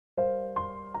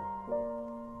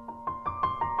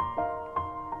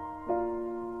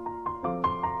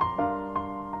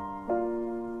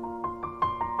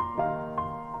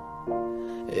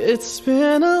It's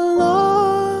been a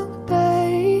long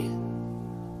day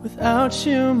without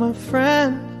you, my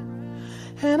friend,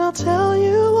 and I'll tell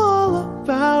you all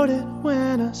about it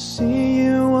when I see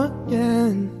you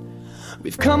again.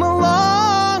 We've come a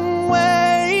long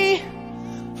way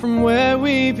from where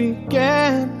we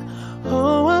began.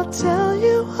 Oh, I'll tell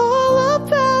you all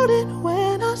about it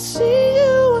when I see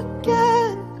you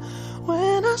again.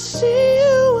 When I see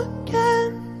you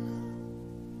again.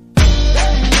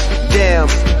 Damn,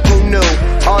 who knew?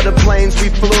 All the planes we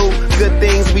flew, good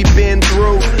things we've been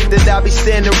through, that I'll be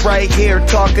standing right here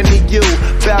talking to you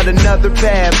about another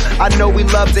path. I know we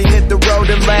love to hit the road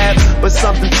and laugh, but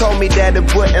something told me that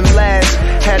it wouldn't last.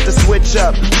 Had to switch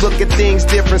up, look at things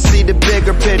different, see the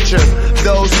bigger picture.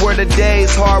 Those were the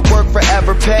days, hard work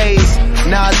forever pays.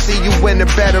 Now I see you in a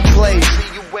better place.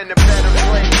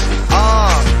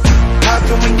 How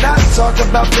can we not talk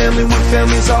about family when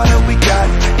family's all that we got?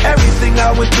 Everything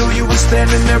I went through, you were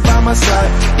standing there by my side,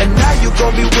 and now you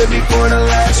gon' be with me for the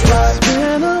last ride. It's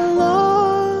been a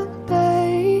long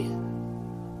day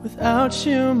without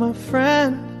you, my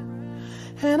friend,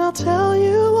 and I'll tell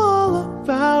you all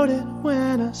about it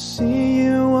when I see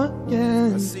you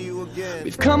again.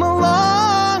 We've come a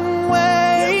long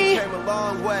way,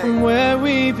 from where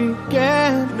we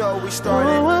began. You know, we started.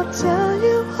 Oh, I'll tell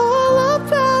you all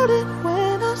about it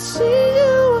when I see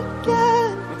you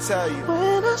again. Let me tell you.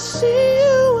 When I see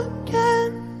you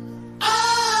again.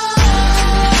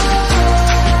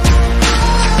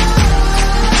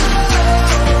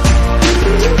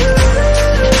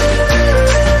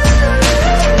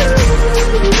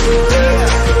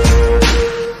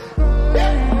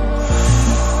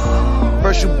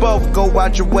 First you both go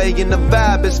out your way and the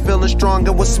vibe is feeling strong,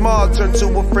 and what's small turn to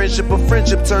a friendship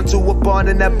turn to a bond,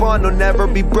 and that bond will never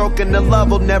be broken, the love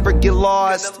will never get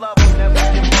lost.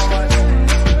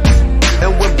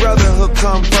 And when brotherhood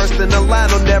come first, then the line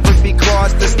will never be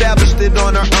crossed. Established it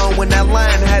on our own when that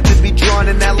line had to be drawn,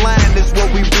 and that line is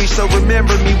what we reach, so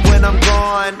remember me when I'm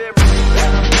gone.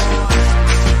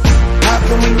 How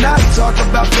can we not talk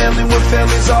about family when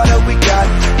family's all that we got?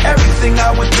 Everything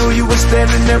I went through, you were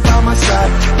standing there by my side,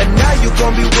 and now you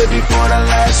gon' be with me for the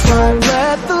last ride. Don't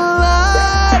let the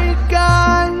light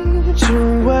guide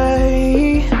your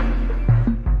way.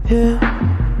 Yeah.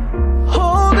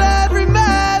 Hold every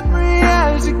memory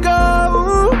as you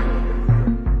go,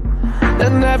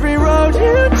 and every road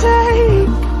you take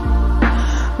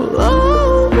will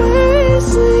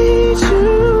always lead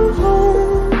you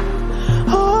home.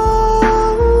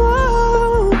 Oh,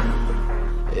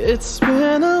 it's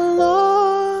been a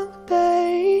long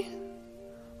day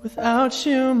without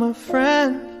you, my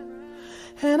friend,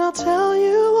 and I'll tell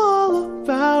you all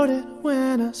about it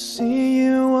when I see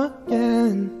you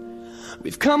again.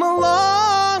 We've come a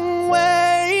long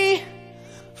way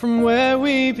from where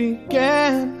we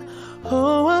began.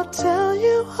 Oh, I'll tell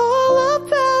you all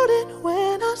about it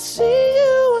when I see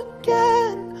you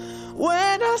again.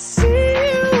 When I see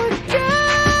you again.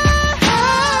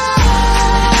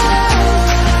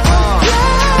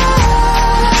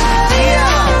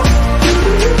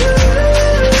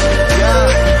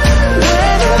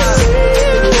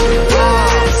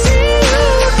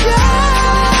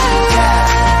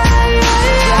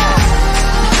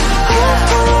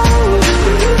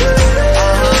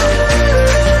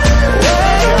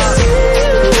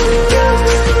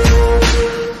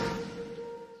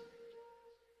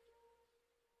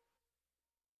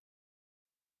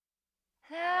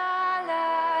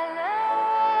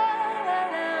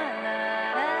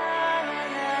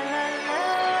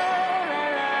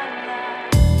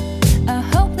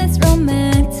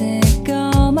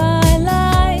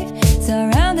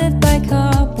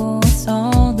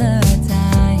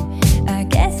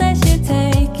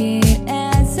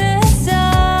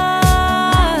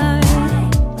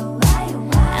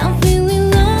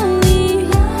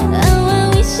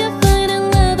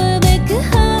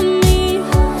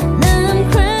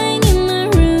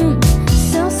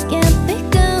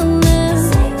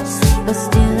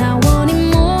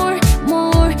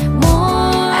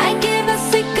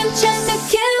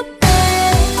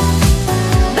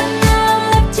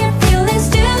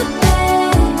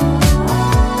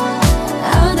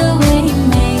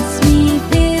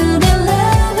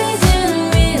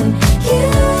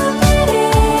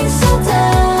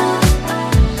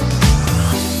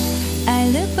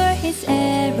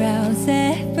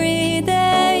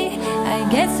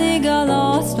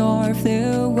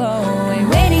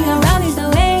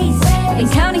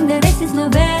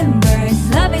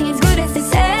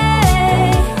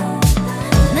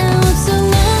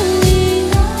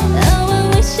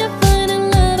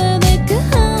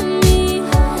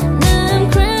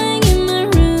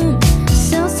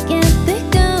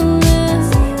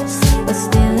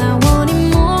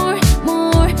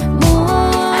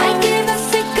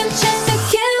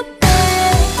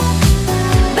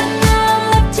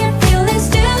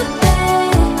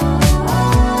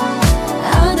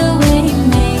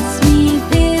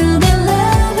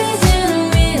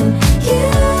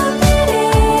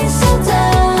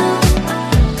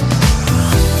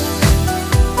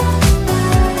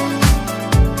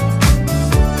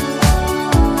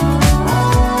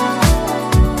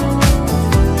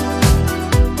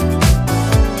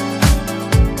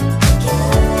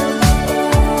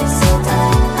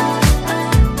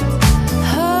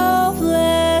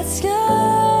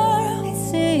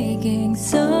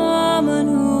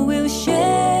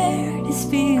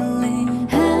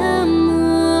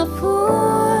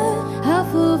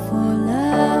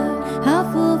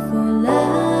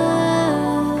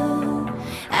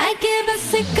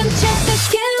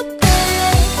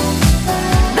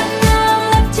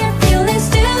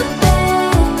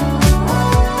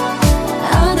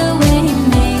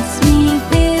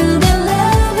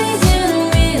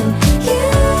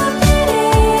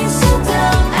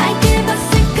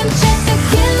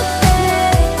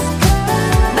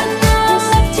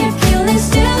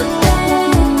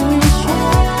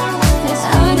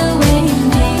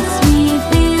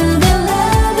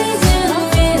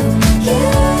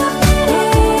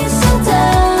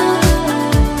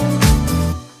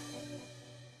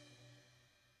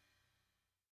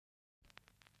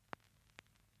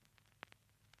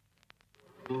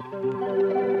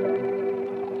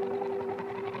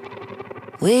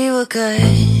 We were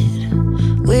good,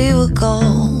 we were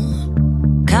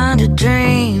gold, kind of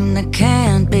dream that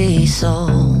can't be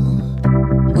sold.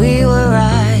 We were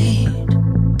right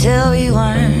till we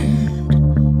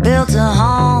weren't, built a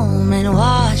home and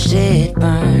watched it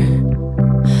burn.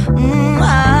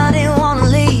 I didn't wanna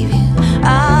leave you,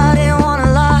 I didn't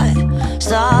wanna lie.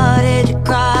 Started to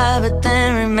cry, but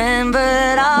then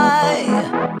remembered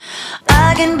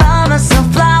I can buy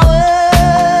myself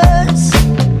flowers,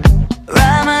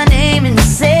 write my name in the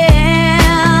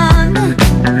sand,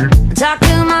 talk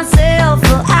to myself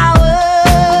for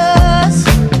hours,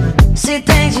 see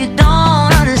things you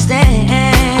don't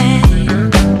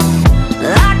understand.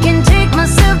 I can take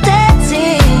myself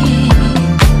dancing,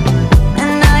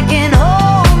 and I can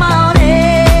hold my own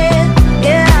head.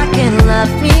 Yeah, I can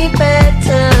love me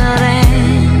better than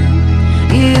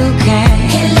you can.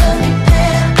 Can love me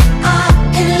better, I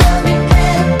can love me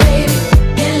better, baby.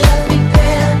 Can love me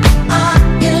better, I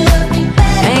can love me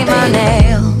better. Paint my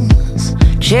nails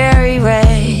cherry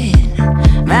red,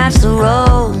 match the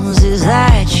roses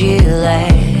that you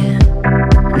laid.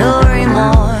 No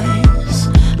remorse,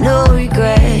 no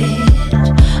regret,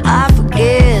 I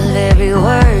forgive every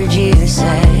word you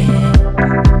say.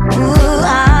 Ooh,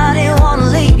 I didn't wanna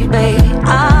leave you, baby,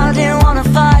 I didn't wanna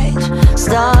fight.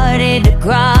 Started to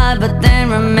cry, but then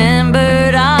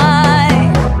remembered I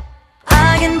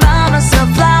can buy myself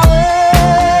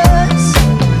flowers,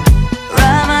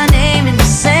 write my name in the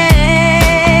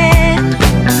sand,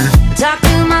 talk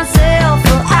to myself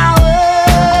for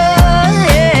hours,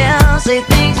 yeah, say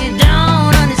things you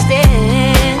don't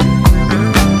understand.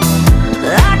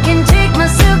 I can take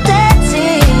myself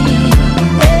dancing,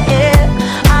 yeah,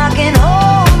 I can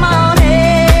hold my own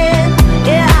head,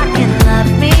 yeah, I can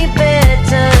love me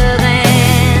better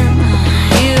than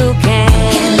you can.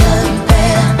 Can love me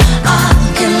better, I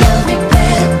can love me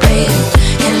better, baby.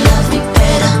 Can love me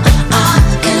better, I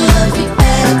can love me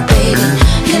better, baby.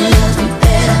 Can love me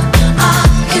better, I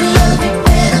can love me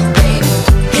better, baby.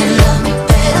 Can love me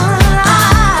better,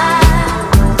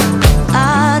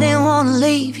 I didn't wanna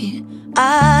leave you, I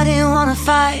didn't wanna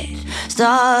fight.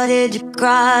 Started to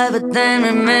cry, but then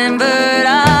remembered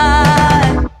I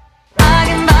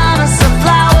can buy myself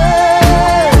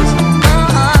flowers,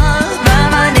 write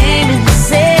my name in the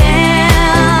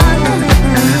sand,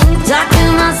 talk to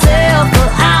myself for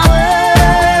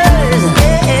hours,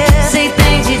 yeah, say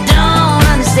things you don't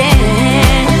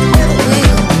understand.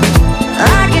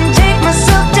 I can take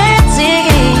myself dancing,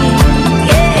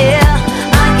 yeah,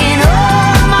 I can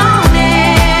hold my own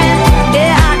hand,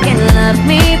 yeah, I can love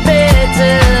me better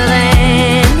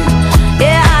than,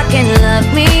 yeah, I can love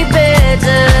me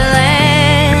better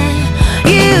than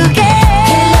you can.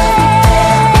 Can love me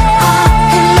better, I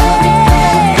can love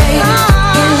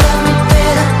me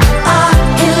better,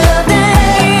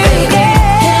 baby.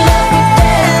 Can love me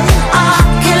better, I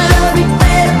can love me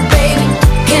better, baby.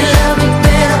 Can love me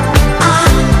better,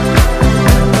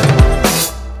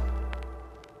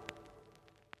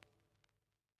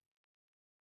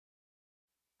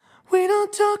 We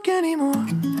don't talk anymore.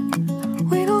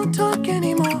 We don't talk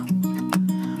anymore.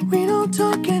 We don't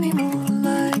talk anymore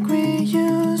like we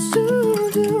used to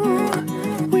do.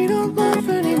 We don't laugh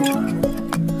anymore.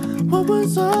 What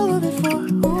was all of it for?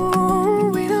 Ooh,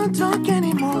 we don't talk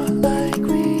anymore like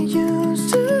we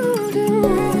used to do.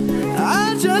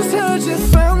 I just heard you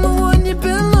found the one you've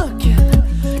been looking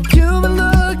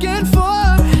for.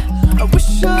 I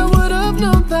wish I would have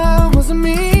known that wasn't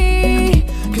me.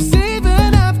 'Cause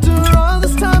even after all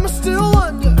this time I still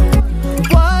wonder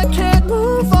why I can't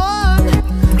move on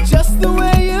just the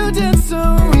way you did so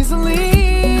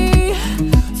easily.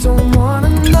 Don't wanna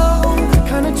know the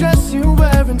kind of dress you're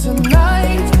wearing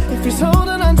tonight, if he's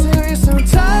holding on to you so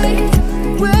tight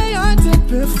the way I did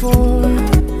before.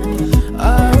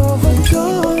 I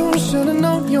overdosed, should've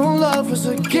known your love was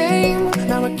a game.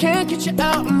 Now I can't get you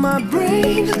out of my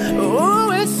brain.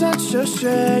 Oh, it's such a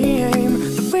shame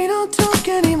that we don't talk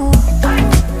anymore.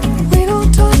 We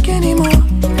don't talk anymore.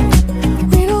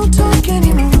 We don't talk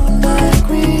anymore like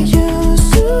we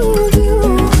used to do.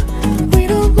 We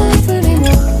don't laugh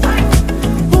anymore.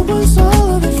 What was all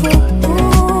of it for?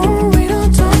 Ooh, we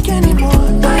don't talk anymore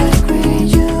like we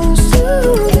used to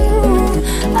do.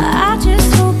 I just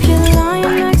hope you're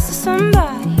lying next to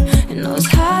somebody who knows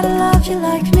how to love you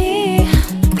like me.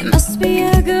 There must be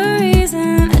a good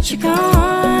reason that you're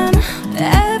gone.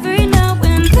 Every now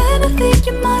and then I think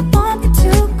you might want me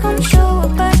to come show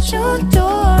up at your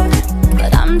door,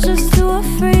 but I'm just too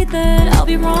afraid that I'll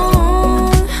be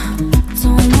wrong.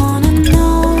 Don't wanna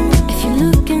know if you're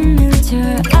looking into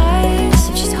her eyes,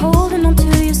 if she's holding on to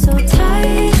you so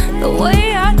tight the way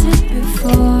I did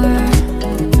before.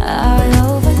 I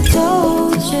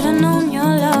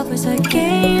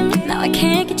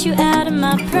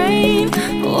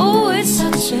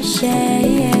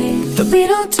We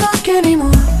don't talk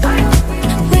anymore.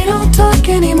 We don't talk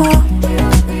anymore.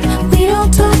 We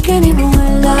don't talk anymore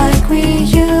like we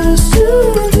used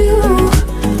to do.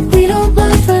 We don't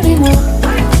laugh anymore.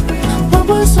 What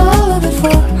was all of it for?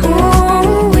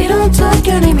 Oh, we don't talk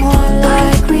anymore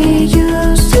like we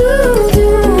used to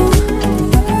do.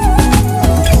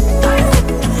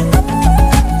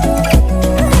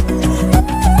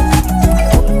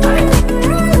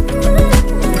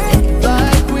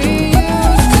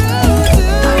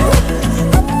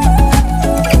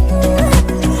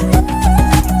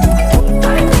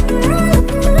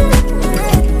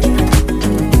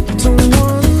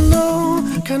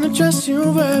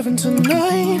 You're wearing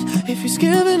tonight, if he's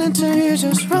giving it to you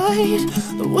just right,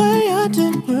 the way I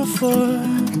did before.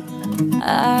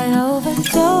 I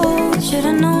overdosed,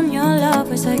 should've known your love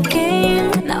was a game.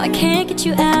 Now I can't get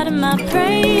you out of my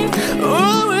brain.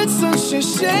 Oh, it's such a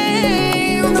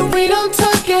shame that we don't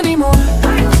talk anymore.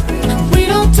 We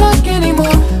don't talk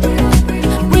anymore.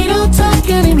 We don't talk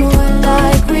anymore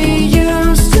like we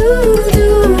used to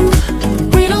do.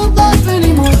 We don't laugh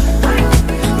anymore.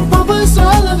 What was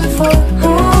all of it for?